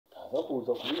waza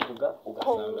kuza kubivuga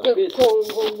ugasanga twese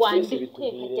wanditse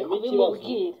kubimubwira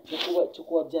cyo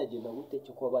kuba byagenda gute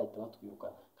cyo kuba bahita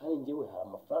batwirukana kandi njyewe hari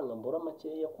amafaranga mbora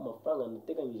makeya ku mafaranga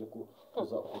nateganyije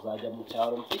kuzajya mu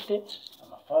cyaro mfite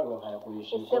amafaranga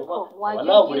nkayakoresha ibikorwa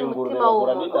wanagura ingurube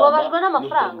ngura n'indama ubabajwe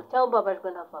n'amafaranga cyangwa ubabajwe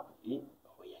na papa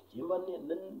yangimba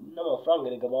n'amafaranga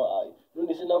rega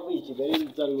none se navuye i Kigali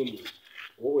nzanwe ni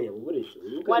wowe yabuburetse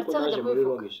uko naje muri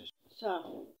rogesha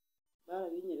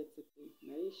barabinyeretse pe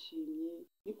narishimye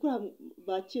niko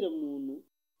bakira umuntu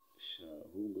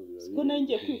siko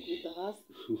nangiye kwikubita hasi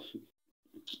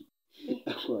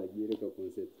akwagereka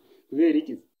koncept kubera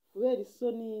iki kubera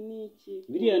isoni niki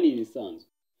biriya ni ibisanzwe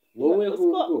wowe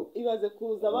ahubwo ibaze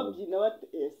kuza babyina bate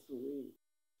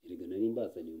erega nari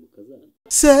mbazaniye umukazana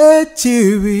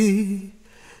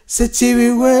sekibi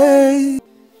we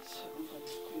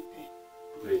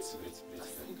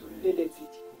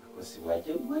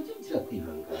wajya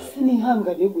kwihangana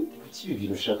sinihangane gute kibi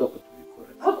bintu ushaka ko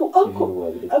tubikora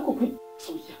ako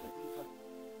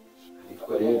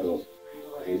ariko rero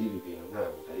ibi bintu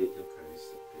ntabwo ari ibyo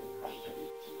kabisa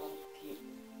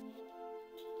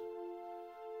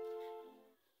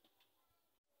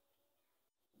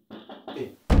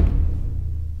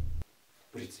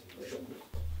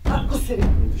ako sere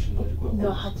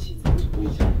nahakize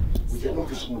ujya no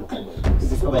kwishimira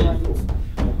uzisabaye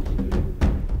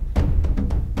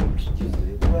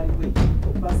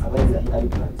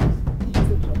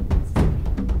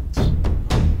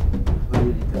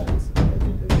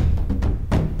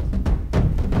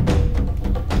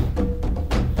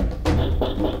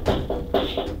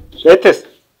Kayitesi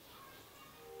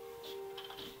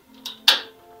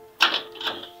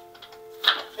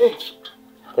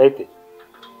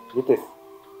Kayitesi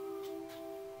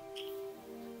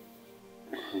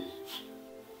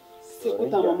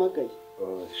sikutamamagaye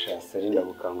shasari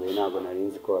ndabukanguye ntabwo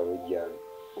narinzi ko wari ujyanye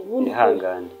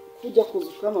ihangane kujya kuza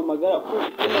ukamamagara ko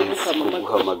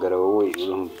guhamagara wowe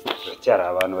uracyari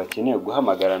abantu bakeneye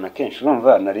guhamagarana kenshi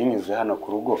urumva narinyuze hano ku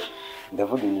rugo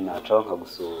ndavuga ni nacaho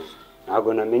nkagusuhuza ntabwo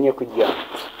namenye kujyana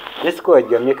ese ko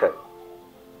waryamye kare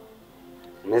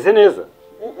meze neza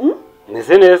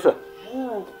meze neza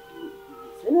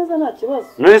nta kibazo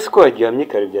none se ko waryamye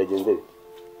kare byagenze bite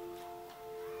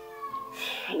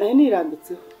nari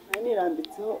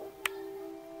nirambitseho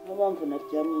n'abamvu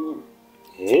naryamye nyine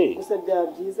gusa byaba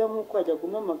byiza nk'uko wajya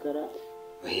guhamagara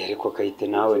ariko Kayite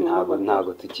nawe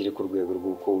ntabwo tukiri ku rwego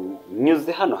rw'uko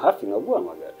nyuze hano hafi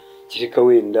nkaguhamagara kireka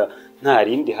wenda nta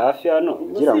rindi hafi hano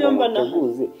ngira ngo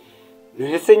muteguze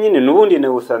ese nyine n'ubundi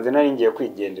nabusanze nari ngiye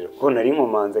kwigendera ko nari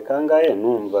nkomanze kangaye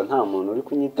numva nta muntu uri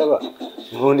kunyitaba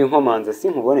n'ubundi nkomanze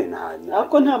sinkubone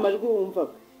ariko nta majwi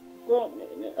wumvaga ko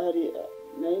ari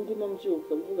nari ndimo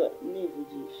mbyuka mvuga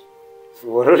nivugisha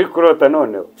wari uri kurota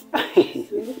noneho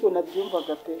sinzi ko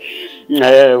nabyumvaga pe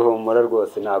humura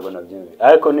rwose ntabwo nabyumva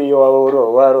ariko niyo waba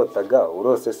warotaga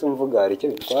urose se umvuga hari icyo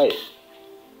bitwaye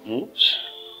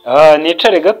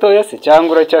nicare gatoya se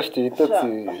cyangwa uracyafite ibitotsi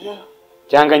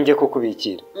cyangwa njye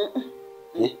kukubikira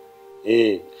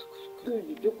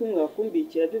ibyo kumwe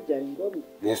kumbikira byo byari ngombwa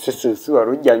ese se wari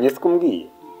ujyanye se kumbwiye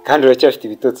kandi uracyafite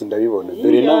ibitotsi ndabibona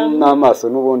dore n'amaso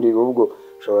n'ubundi ubwo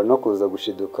ushobora no kuza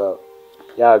gushiduka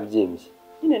yabyimbye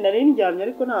nyine nari ndyamye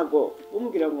ariko ntago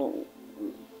umbwira ngo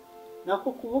nako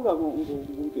kuvuga ngo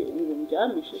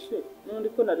mbyamishe se n'undi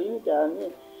ko nari ndyamye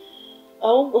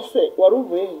ahubwo se wari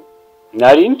uvuye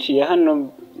nari nciye hano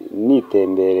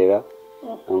nitemberera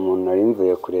umuntu nari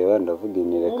mvuye kureba ndavuga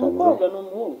inireka nzi umukobwa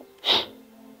n'umuhungu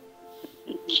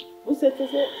usetse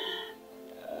se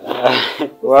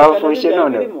wafushye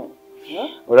none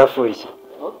urafushye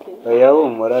oya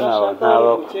humura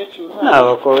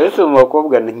ntabwo ese mu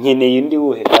bakobwa nkeneye undi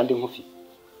wuhe kandi nkufite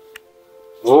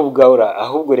wowe ubwawe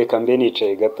ahubwo reka mbe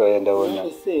nicaye gatoya ndabona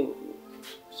ese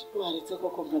waretse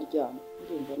koko nkaryama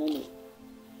ndumva naniwe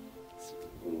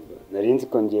nari nzi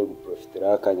ko ngiye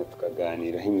guprofitira akanya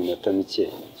tukaganiraho iminota mike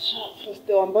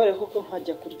Faustin wambare koko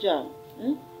nkajya kuryama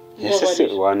ese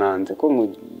wananze ko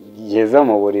ngeza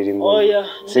mu buriri ngo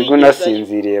sigo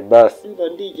nasinziriye basi mba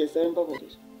ndigeze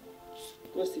mbaburira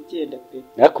rwose igenda pe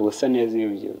nako busa neza iyo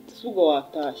byose ubwo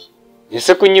watashye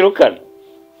ese kunyirukana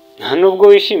nta nubwo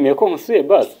wishimiye ko musuye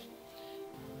basi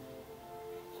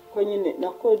ko nyine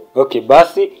nako okay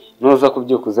basi noza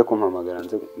kubyukuze kumpamagara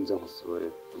nze nkusure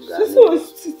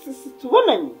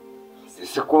tubonanye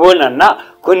ese kubonana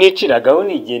ko niciragaho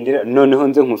nigendera noneho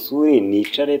nze nkusure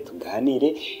nicare tuganire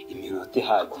iminota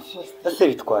ihagije ese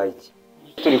bitwaye iki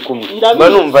turi kumwe mba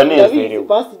numva nezerewe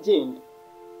basi genda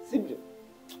sibyo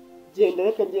genda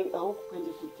reka ngiye aho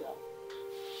kukangiye kuryama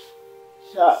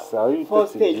sawa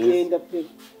Faustin genda pe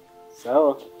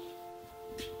sawa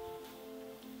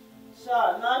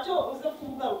sha ntacyo uze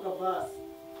kugaruka basi.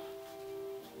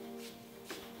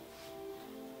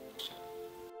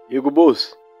 Yego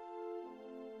boss.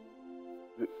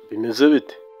 Bimeze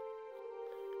bite?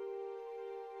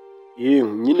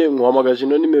 Nyine nkuhamagaje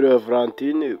ino nimero ya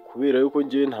Valentine kubera yuko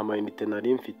ngiye nta mayinite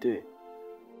nari mfite.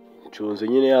 Nshonze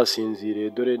nyine yasinziriye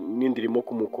dore n'indirimo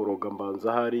kumukoroga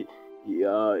mbanza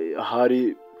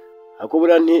hari ako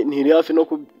bura ntiri hafi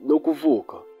no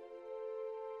kuvuka.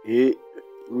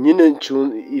 Nyine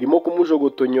irimo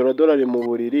kumujogotonyora dore ari mu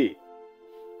buriri.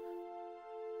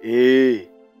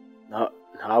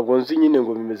 Ntabwo nzi nyine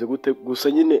ngo bimeze gute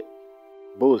gusa nyine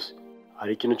boss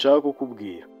hari ikintu nshaka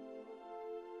kukubwira.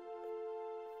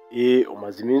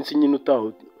 Umaze iminsi nyine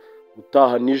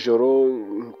utaha nijoro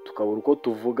tukabura uko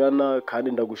tuvugana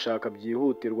kandi ndagushaka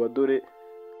byihutirwa dore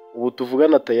ubu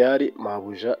tuvugana tayari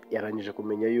mabuja yarangije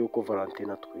kumenya yuko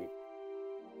Valentine atwite.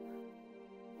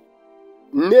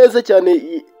 Neza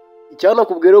cyane cyane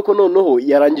kubwira ko noneho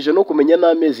yarangije no kumenya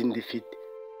n'amezi ndifite.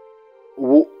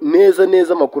 Ubu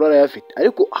neza amakuru arayafite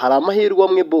ariko hari amahirwe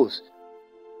amwe boss.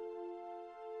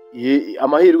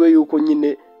 Amahirwe yuko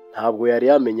nyine ntabwo yari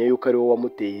yamenya yuko ari wowe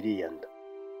wamuteye iriya nda.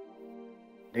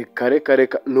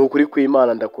 Reka ni ukuri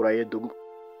kw'Imana ndakuraye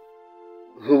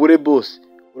nkubure boss.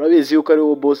 Urabizi yuko ari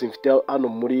wowe boss mfite hano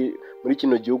muri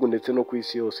kino gihugu ndetse no ku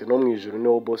isi yose no mu ijuru ni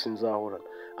wowe boss nzahorana.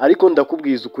 Ariko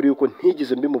ndakubwiza ukuri yuko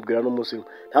ntigeze mbimubwira n'umunsi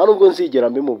nta nubwo nzigera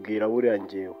mbimubwira buriya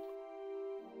ngewe.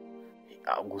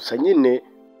 Gusa nyine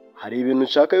hari ibintu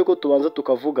nshaka yuko tubanza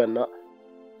tukavugana,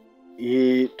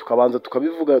 tukabanza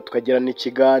tukabivuga tukagirana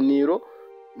ikiganiro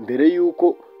mbere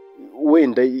yuko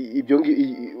wenda ibyo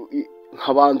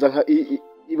nkabanza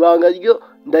ibanga ryo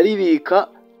ndaribika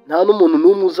nta n'umuntu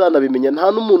n'umwe uzanabimenya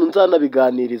nta n'umuntu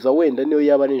nzanabiganiriza wenda niyo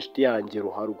yaba ari inshuti yanjye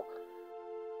ruharwa.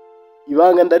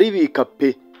 Ibanga ndaribika pe.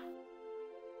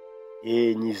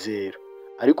 Nyizera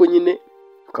ariko nyine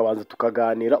tukabanza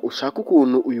tukaganira ushaka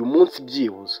ukuntu uyu munsi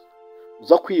byibuza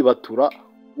uza kwibatura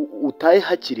utaye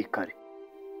hakiri kare.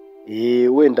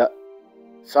 Wenda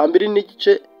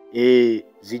 2:30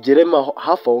 zigere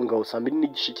hafi aho ngaho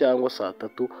 2:30 cyangwa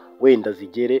 3 wenda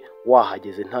zigere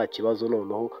wahageze nta kibazo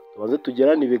noneho tubanze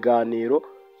tugerane ibiganiro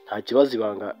nta kibazo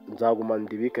ibanga nzaguma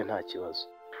ndibike nta kibazo.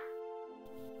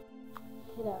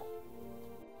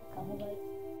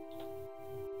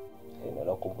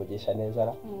 Narakuvugisha neza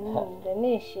ra?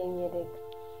 Ndanishimye reka.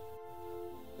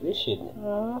 Bishimye?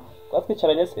 Kwa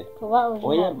twicaranye se?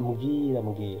 Oya mubwira.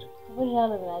 Uje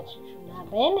hano biracisha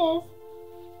nambaye neza.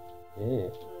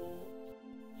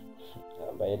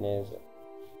 Nambaye neza.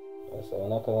 Asaba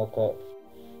n'akaka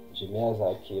Jimmy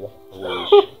azakira.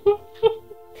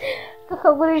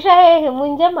 Kakagurisha hehe mu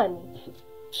Njamani?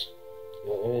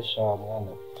 Sha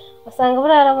mwana. Basanga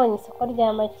buri arabonye isoko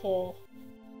rya makeya.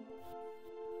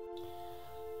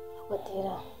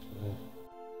 Gutira.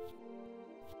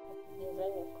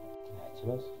 Nta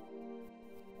kibazo.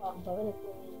 Wambabare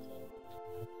kumwinjira.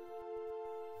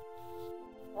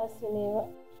 Basi niba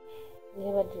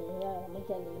Jimmy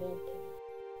yaramujyanye muri hoteli.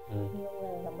 Niba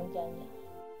mwana namujyanye.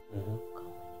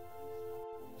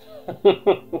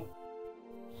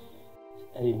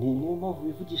 Niyo mpamvu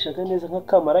wivugishaga neza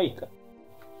nk'akamarayika.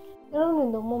 Rero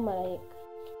ndi umumarayika.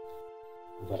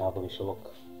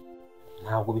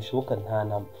 Ntabwo bishoboka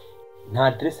nta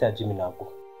adresse ya Jimmy ntabwo.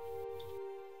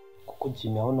 Kuko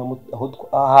Jimmy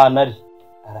ahantu ari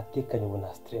aratekanye ubu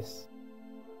nta stress.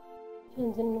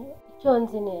 Icyo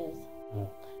nzi neza.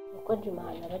 Uko Jimmy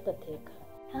ahantu aradateka.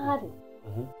 Ntahari.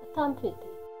 Atamfite.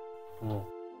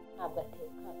 Ntabwo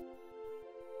ateka.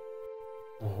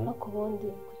 Ariko ubundi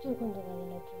kuki ukundana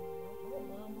na Jimmy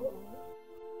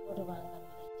urubangamira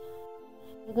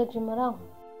cyane. Rega Jimmy araho.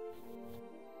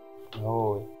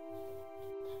 Wowe.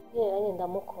 Nanjye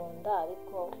ndamukunda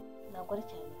ariko ntabwo ari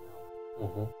cyane nawe.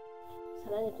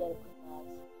 Gusa nanjye byari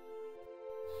kuzaza.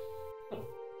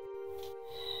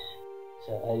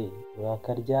 Ari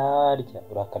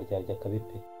urakaryarya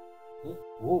kabipe.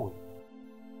 Wowe.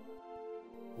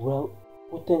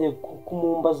 Utenge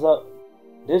kumumbaza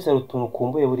ndetse utuntu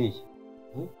kumbuye buriya.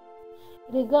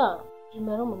 Rega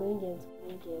Jimmy ari umuntu w'ingenzi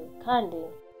kuri njyewe kandi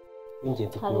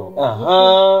w'ingenzi kuri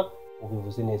wowe.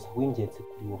 Ubivuze neza w'ingenzi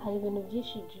kuri wowe. Hari ibintu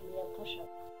byinshi Jimmy yamfasha.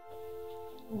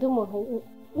 Ndi umuntu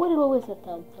uwo ari we wese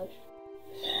atamfasha.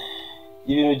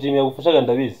 Ibintu Jimmy yagufashaga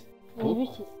ndabizi. Ni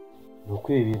biki? Ni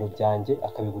uko ibi bintu byanjye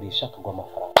akabigurisha akagwa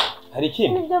amafaranga. Hari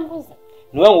ikindi? Nibyo mvuze.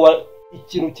 Niba ngo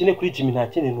ikintu kine kuri Jimmy nta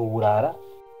kindi n'uburara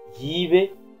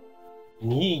yibe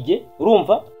nihige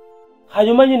urumva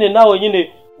hanyuma nyine nawe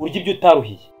nyine urya ibyo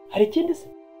utaruhiye. Hari ikindi se?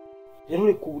 Rero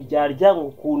uri kuryarya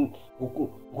ngo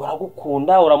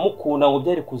uragukunda uramukunda ngo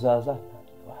byari kuzaza.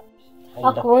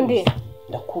 Akundi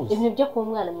ndakuzi ibintu byo kuba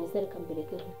umwana mwiza reka mbere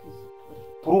ke nk'ukizukuri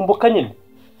turumbuka nyine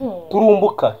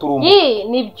turumbuka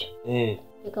nibyo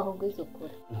reka nkubwize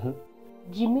ukuri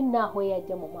Jimmy naho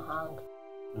yajya mu mahanga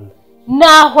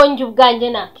naho njye ubwanjye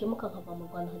nakimuka nkava mu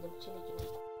Rwanda nkajya mu kindi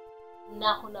gihugu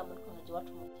naho namanuka nkajya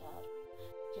iwacu mu cyaro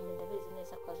Jimmy ndabizi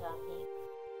neza ko azampiga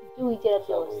ibyo wigera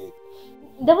byose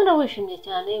ndabona wishimye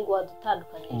cyane ngo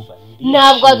wadutandukanyije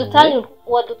ntabwo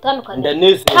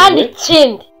wadutandukanyije kandi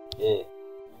ikindi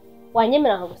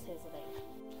wanyemera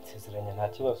nkagusezeranya nta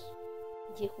kibazo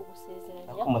ngiye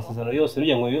kugusezeranya ku masezerano yose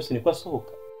uriya ngo yose niko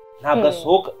asohoka ntabwo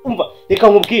asohoka umva reka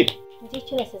nkubwire ngiye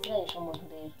icyo nasezeranyije umuntu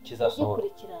rero kizasohoka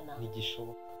gikurikirana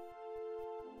ntigishoboka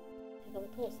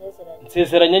tugusezeranya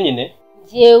nsezeranya nyine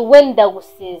njyewe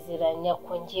ndagusezeranya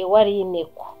ko njyewe ari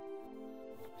ineko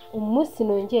umunsi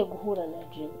nongeye guhura na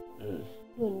Jimmy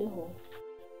noneho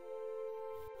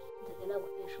ndajya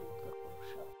nagutesha umutwe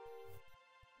kurushaho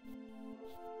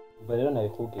uba rero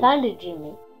nabikubwiye kandi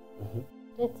Jimmy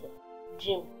ndetse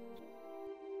Jimmy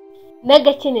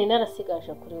nagakeneye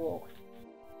narasigaje kuri wowe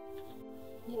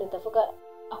nyine ndavuga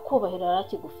akubahira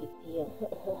arakigufitiye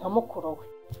nka mukuru we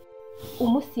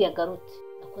umunsi yagarutse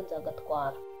nako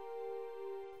nzagatwara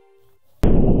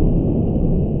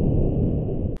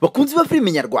bakunzi ba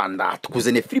filime nyarwanda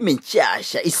tukuzane filime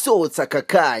nshyashya isohotse aka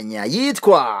kanya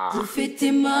yitwa dufite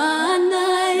imana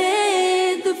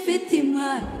dufite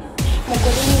imana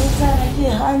umugore mwiza yaragiye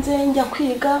hanze njya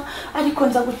kwiga ariko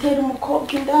nza gutera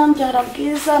umukobwa inda mbyara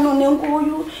bwiza none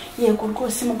nguyu yego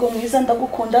rwose umugabo mwiza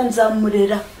ndagukunda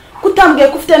nzamurera kutambwiye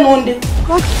ko ufite n'undi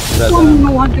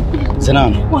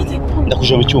Zenano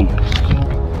ndakuje mu cyumba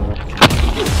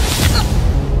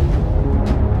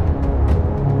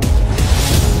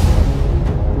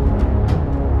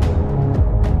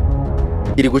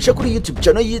iri guca kuri YouTube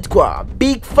channel yitwa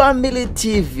Big Family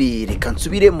TV reka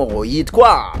nsubiremo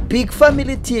yitwa Big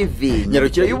Family TV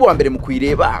nyarukira y'ubuwa mbere mu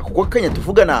kuyireba kuko akanya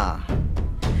tuvugana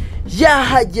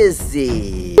yahageze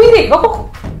wireba koko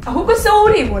ahubwo se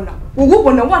wowe uribona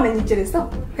ubona wananyegerezaho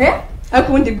ariko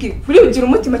ubundi bwira uri ugira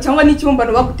umutima cyangwa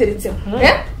n'ikibumbano baguteretseho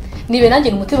nibe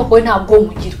nanjye umutima kowe ntabwo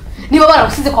umugira niba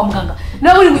baragusize kwa muganga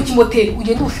nawe uri mu kimoteri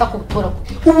ugenda ubushaka ubutora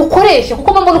ubukoreshe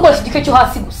kuko mbona ukoresha igice cyo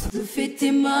hasi gusa dufite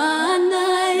imana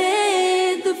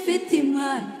dufite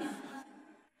imana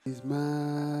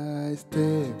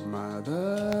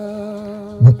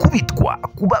gukubitwa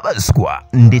kubabazwa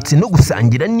ndetse no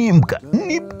gusangira n'imbwa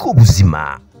nibwo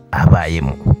buzima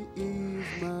abayemo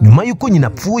nyuma y'uko nyina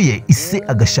apfuye ise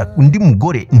agashaka undi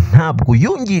mugore ntabwo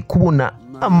yongeye kubona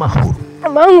amahoro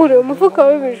amangure umufuka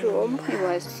w'ibijumba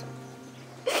ibaze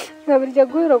nkabirya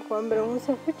guhera kuwa mbere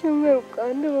gusa ku cyumweru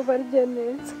kandi barya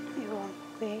neza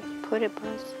iwawe pole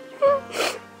basi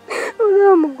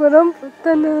uriya mugore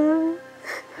amfata nabi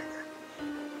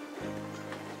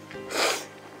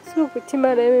si ukuki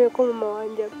imana yemeye ko mama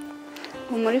wanjye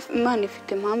apfa imana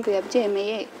ifite impamvu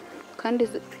yabyemeye kandi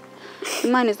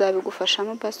imana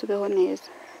izabigufashamo basi ubeho neza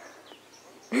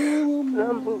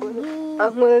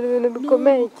ankorera ibintu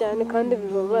bikomeye cyane kandi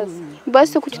bibabaza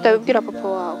basi kuki utabibwira papa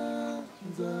wawe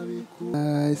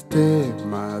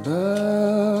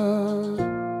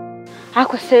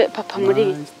ariko se papa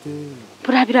muri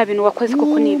buriya bintu wakoze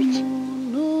koko ni ibiki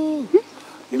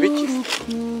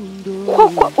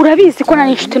koko urabizi ko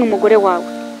nari inshuti n'umugore wawe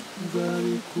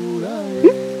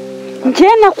njye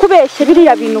nakubeshye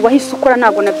biriya bintu wahise ukora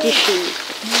ntabwo nabyishimiye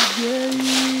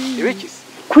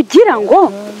kugira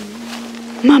ngo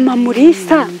mama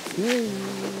Murisa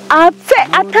apfe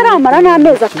ataramara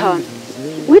n'amezi 5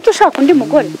 uhita ushaka undi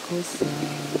mugore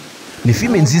ni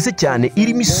filime nziza cyane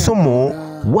irimo isomo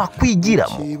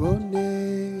wakwigiramo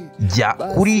jya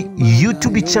kuri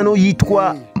YouTube channel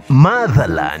yitwa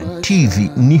Motherland TV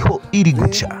niho iri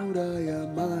guca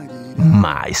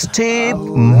My Step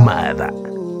Mother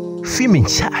filime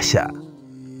nshyashya.